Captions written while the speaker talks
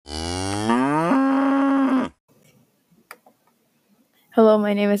Hello,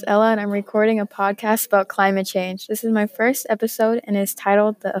 my name is Ella, and I'm recording a podcast about climate change. This is my first episode and is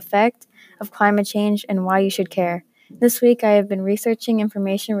titled The Effect of Climate Change and Why You Should Care. This week, I have been researching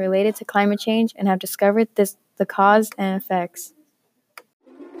information related to climate change and have discovered the cause and effects.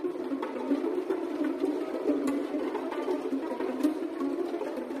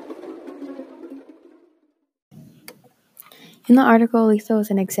 In the article, Lisa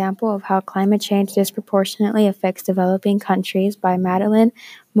was an example of how climate change disproportionately affects developing countries by Madeline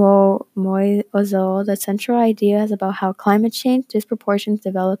Moizol. The central idea is about how climate change disproportions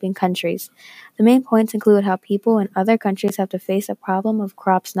developing countries. The main points include how people in other countries have to face the problem of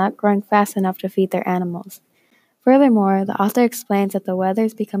crops not growing fast enough to feed their animals. Furthermore, the author explains that the weather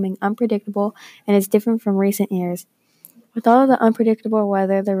is becoming unpredictable and is different from recent years. With all of the unpredictable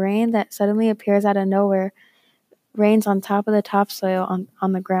weather, the rain that suddenly appears out of nowhere rains on top of the topsoil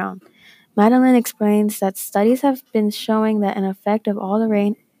on the ground. Madeline explains that studies have been showing that an effect of all the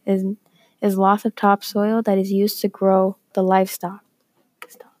rain is loss of topsoil that is used to grow the livestock.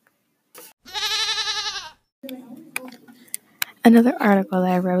 Another article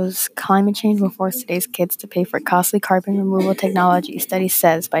that I wrote was Climate Change Will Force Today's Kids to Pay for Costly Carbon Removal Technology, Study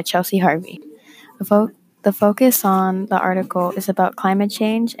Says by Chelsea Harvey. The focus on the article is about climate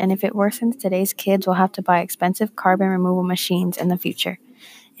change, and if it worsens, today's kids will have to buy expensive carbon removal machines in the future.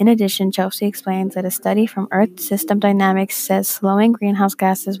 In addition, Chelsea explains that a study from Earth System Dynamics says slowing greenhouse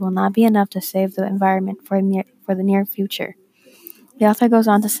gases will not be enough to save the environment for the near future. The author goes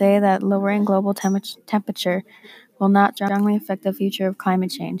on to say that lowering global temperature will not strongly affect the future of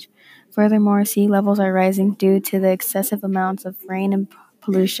climate change. Furthermore, sea levels are rising due to the excessive amounts of rain and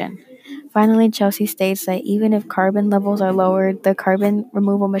pollution. Finally, Chelsea states that even if carbon levels are lowered, the carbon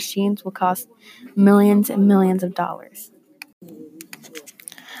removal machines will cost millions and millions of dollars.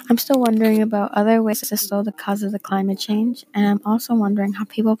 I'm still wondering about other ways to slow the cause of the climate change, and I'm also wondering how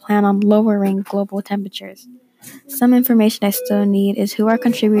people plan on lowering global temperatures. Some information I still need is who are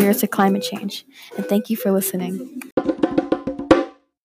contributors to climate change, and thank you for listening.